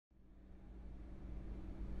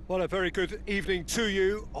Well, a very good evening to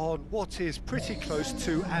you on what is pretty close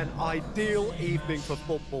to an ideal evening for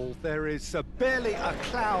football. There is barely a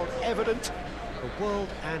cloud evident. The world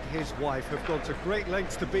and his wife have gone to great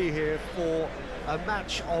lengths to be here for a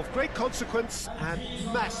match of great consequence and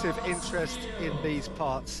massive interest in these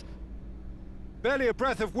parts. Barely a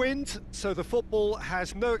breath of wind, so the football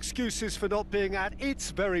has no excuses for not being at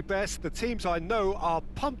its very best. The teams I know are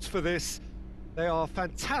pumped for this. They are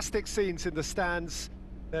fantastic scenes in the stands.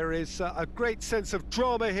 There is a great sense of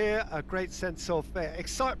drama here, a great sense of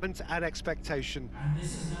excitement and expectation. And this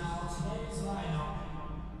is now today's lineup.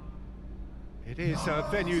 It is a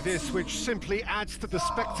venue this which simply adds to the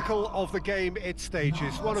spectacle of the game it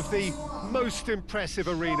stages. One of the most impressive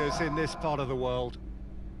arenas in this part of the world.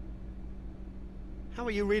 How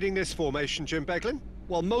are you reading this formation, Jim Beglin?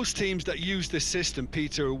 Well, most teams that use this system,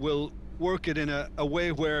 Peter, will work it in a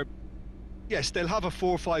way where, yes, they'll have a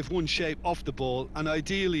 4-5-1 shape off the ball and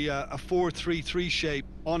ideally a 4-3-3 shape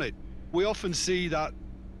on it. We often see that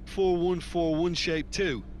 4-1-4-1 shape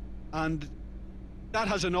too, and that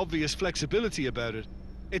has an obvious flexibility about it.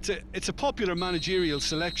 It's a popular managerial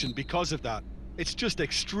selection because of that. It's just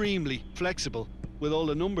extremely flexible with all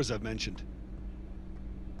the numbers I've mentioned.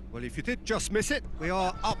 Well, if you did just miss it, we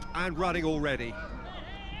are up and running already.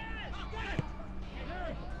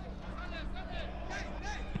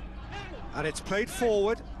 And it's played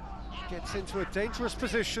forward, gets into a dangerous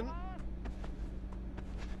position.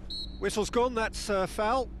 Whistle's gone, that's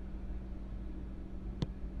foul.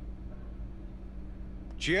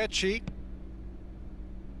 Giacchi.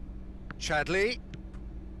 Chadley.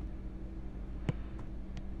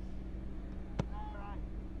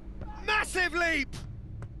 Massive leap!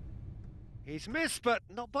 He's missed, but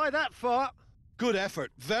not by that far. Good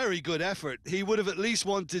effort, very good effort. He would have at least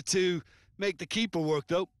wanted to make the keeper work,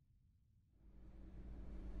 though.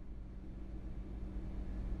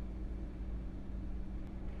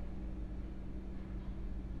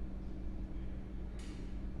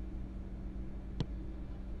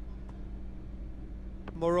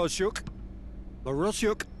 Moroziuk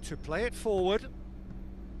to play it forward.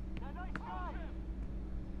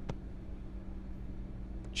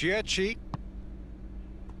 Giacchi.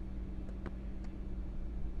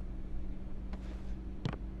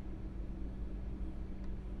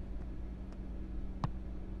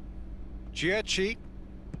 Giacchi.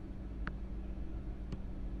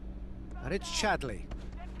 And it's Chadley.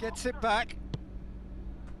 Gets it back.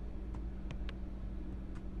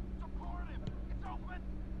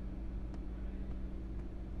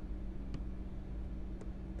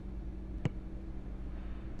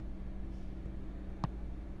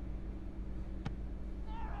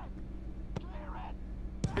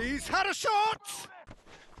 He's had a shot!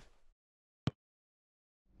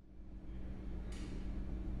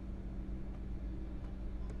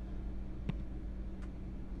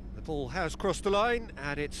 The ball has crossed the line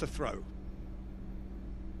and it's a throw.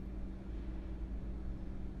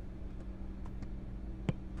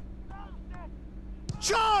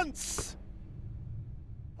 Chance!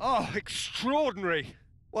 Oh, extraordinary.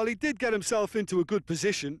 Well, he did get himself into a good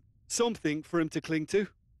position, something for him to cling to.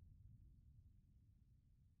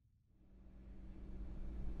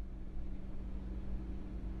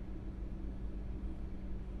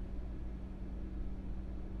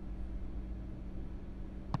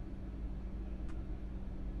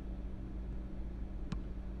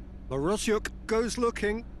 Moroziuk goes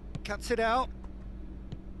looking, cuts it out.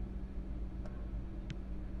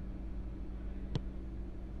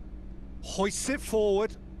 Hoists it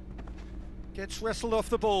forward. Gets wrestled off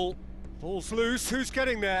the ball. Ball's loose, who's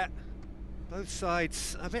getting there? Both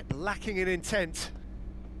sides a bit lacking in intent.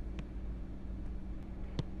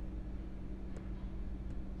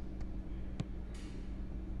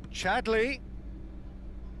 Chadley.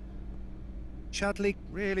 Chadley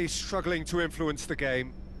really struggling to influence the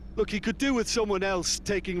game. Look, he could do with someone else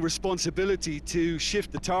taking responsibility to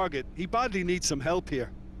shift the target. He badly needs some help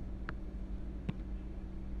here.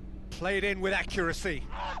 Played in with accuracy.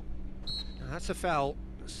 That's a foul.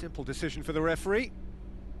 A simple decision for the referee.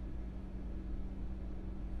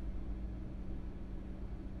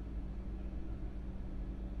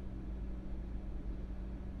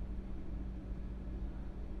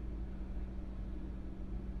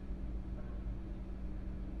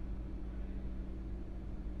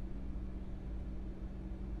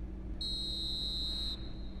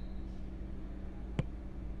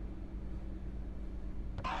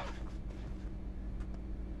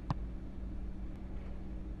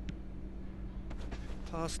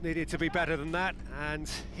 Pass needed to be better than that,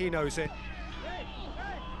 and he knows it.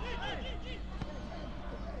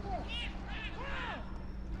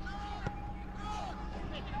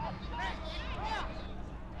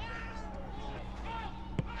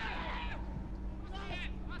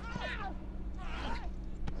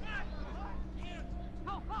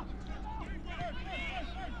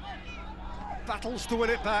 Battles to win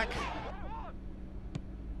it back.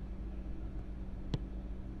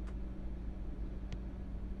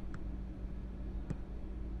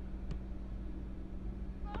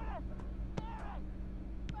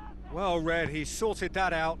 Well read, he sorted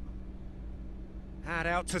that out. And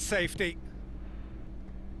out to safety.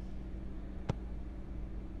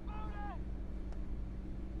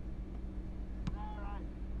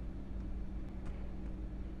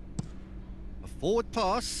 A forward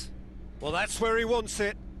pass. Well, that's where he wants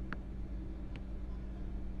it.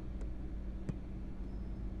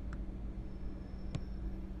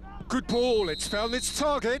 Good ball, it's found its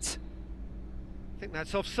target. I think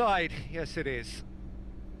that's offside. Yes, it is.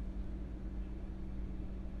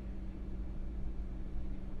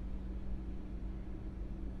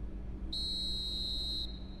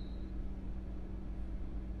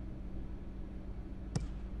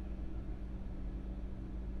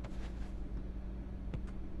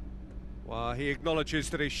 Well, he acknowledges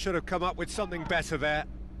that he should have come up with something better there.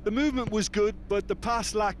 The movement was good, but the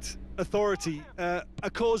pass lacked authority, a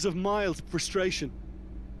cause of mild frustration.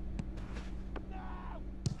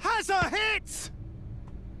 Has a hit!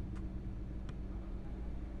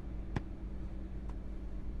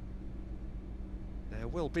 There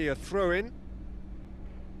will be a throw-in.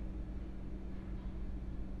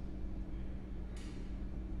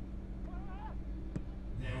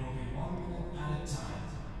 There will be 1 minute added time.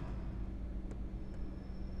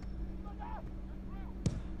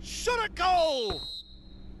 Shot at goal!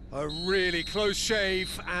 A really close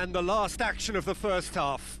shave, and the last action of the first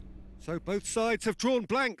half. So both sides have drawn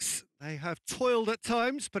blanks. They have toiled at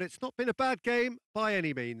times, but it's not been a bad game by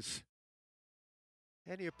any means.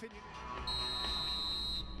 Any opinion?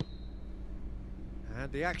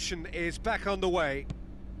 And the action is back on the way.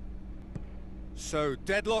 So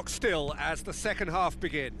deadlock still as the second half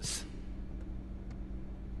begins.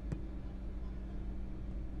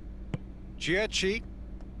 Giacchi.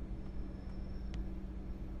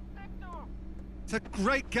 It's a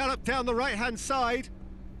great gallop down the right-hand side.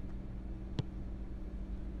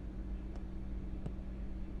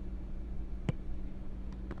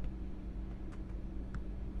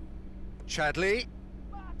 Chadley.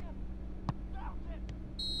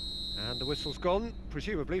 And the whistle's gone,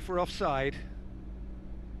 presumably for offside.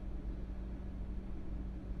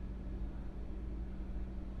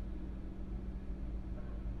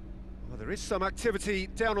 Well, there is some activity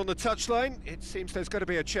down on the touchline. It seems there's going to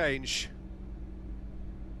be a change.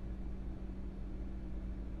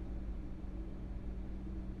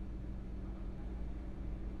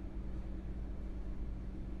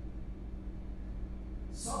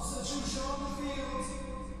 Substitution on the field.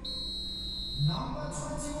 Number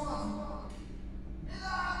 21.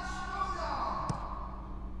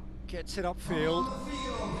 Gets it upfield. On the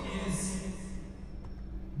field is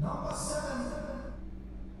number 7.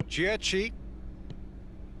 Giacchi.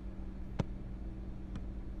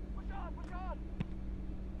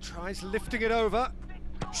 Tries lifting it over.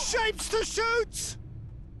 Shapes to shoot!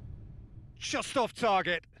 Just off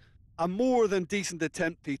target. A more than decent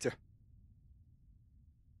attempt, Peter.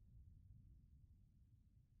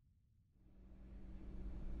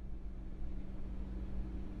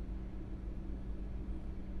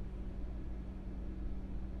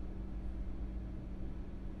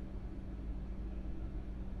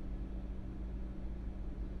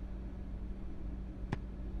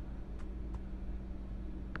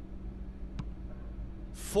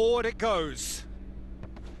 Forward it goes.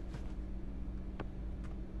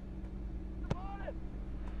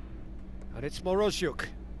 And it's Moroziuk.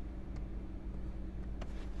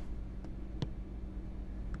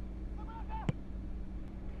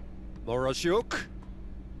 Moroziuk.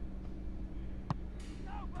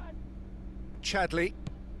 Chadley.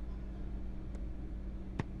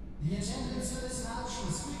 The attendance for this match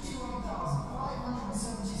was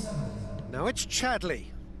 51,577. Now it's Chadley.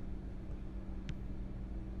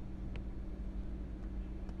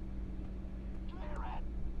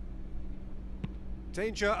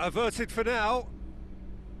 Danger averted for now.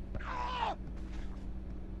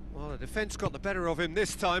 Well, the defence got the better of him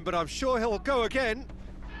this time, but I'm sure he'll go again.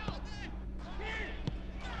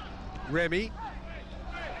 Remy.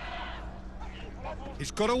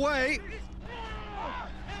 He's got away.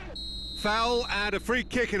 Foul and a free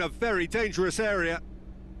kick in a very dangerous area.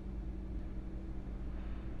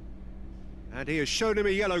 And he has shown him a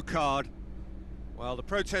yellow card. Well, the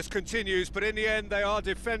protest continues, but in the end they are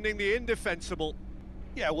defending the indefensible.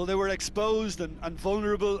 Yeah, well, they were exposed and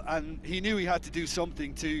vulnerable, and he knew he had to do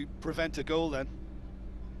something to prevent a goal then.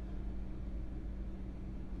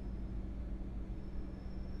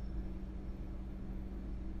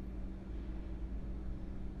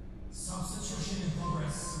 Substitution in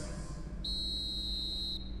progress.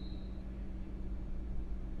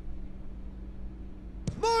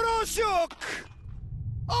 Moroshuk!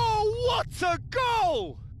 Oh, what a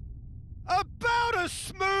goal! About as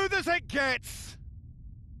smooth as it gets.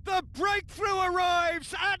 The breakthrough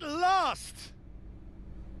arrives at last.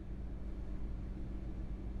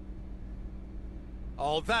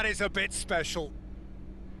 Oh, that is a bit special.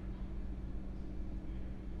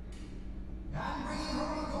 And bringing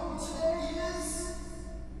home a goal today is,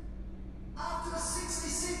 after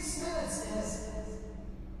 66 minutes, is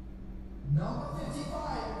number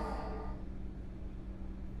 55.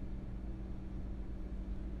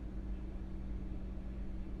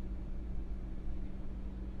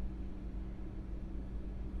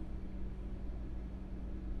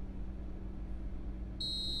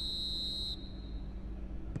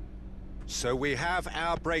 So we have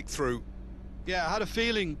our breakthrough. Yeah, I had a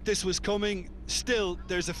feeling this was coming. Still,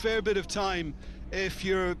 there's a fair bit of time if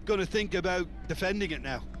you're going to think about defending it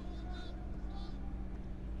now.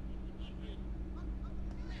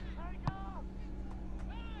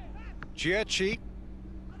 Giacchi.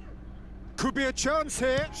 Could be a chance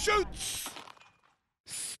here. Shoots!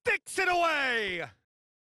 Sticks it away!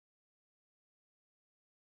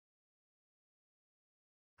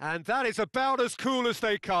 And that is about as cool as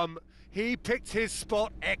they come. He picked his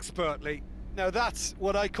spot expertly. Now that's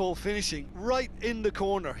what I call finishing, right in the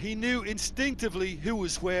corner. He knew instinctively who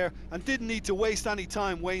was where and didn't need to waste any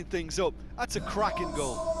time weighing things up. That's a cracking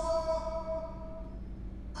goal.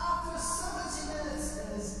 After 70 minutes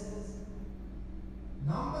is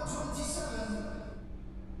number 27.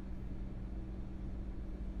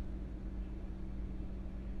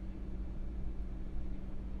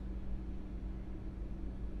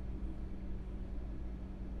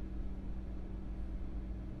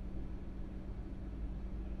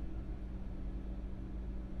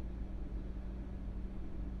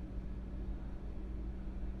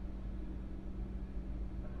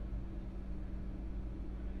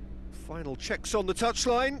 Final checks on the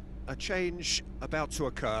touchline. A change about to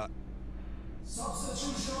occur.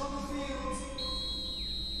 Substitution on the field.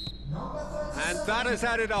 Number 37. And that has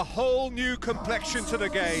added a whole new complexion to the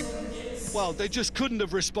game. Well, they just couldn't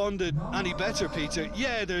have responded any better, Peter.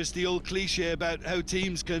 Yeah, there's the old cliche about how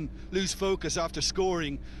teams can lose focus after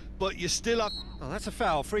scoring, but you still have... Oh, that's a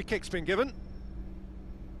foul. Free kick's been given.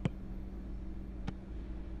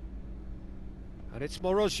 And it's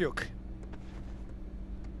Moroziuk.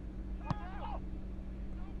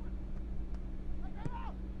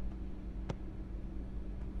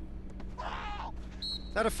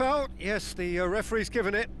 Is that a foul? Yes, the referee's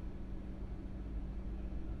given it.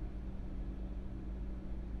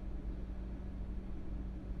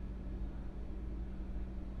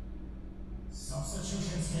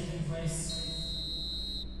 Substitutions taking place.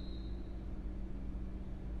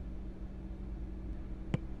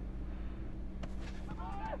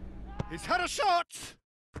 He's had a shot!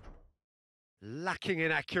 Lacking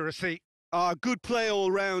in accuracy. Good play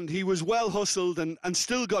all round. He was well hustled and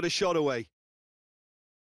still got a shot away.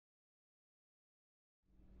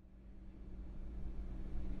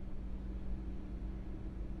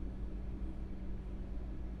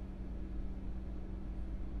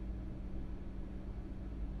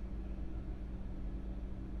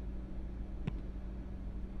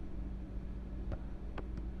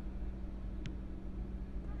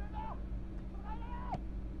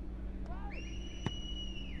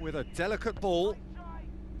 With a delicate ball.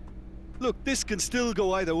 Look, this can still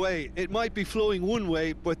go either way. It might be flowing one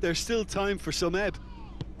way, but there's still time for some ebb.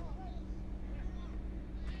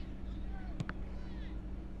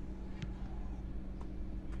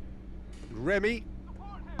 Remy.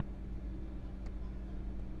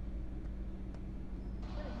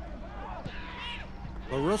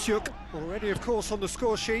 Moroziuk already, of course, on the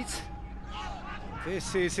score sheet.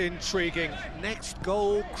 This is intriguing. Next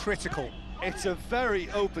goal critical. It's a very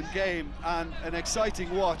open game and an exciting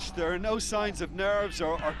watch. There are no signs of nerves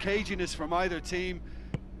or caginess from either team.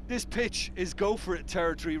 This pitch is go-for-it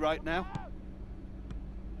territory right now.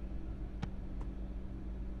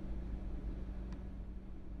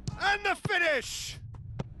 And the finish!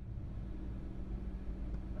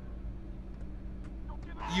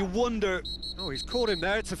 You wonder... Oh, he's caught him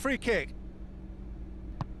there. It's a free kick.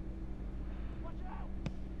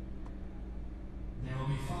 There will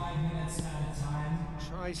be 5 minutes at a time.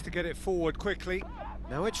 Tries to get it forward quickly.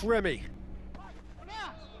 Now it's Remy.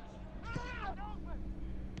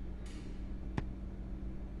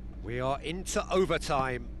 We are into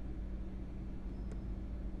overtime.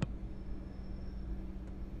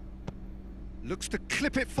 Looks to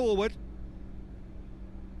clip it forward.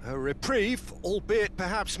 A reprieve, albeit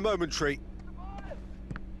perhaps momentary.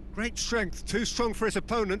 Great strength, too strong for his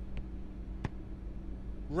opponent.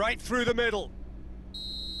 Right through the middle.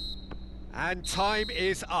 And time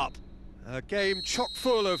is up. A game chock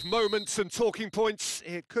full of moments and talking points.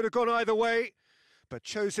 It could have gone either way, but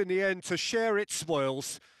chose in the end to share its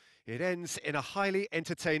spoils. It ends in a highly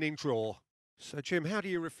entertaining draw. So, Jim, how do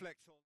you reflect on...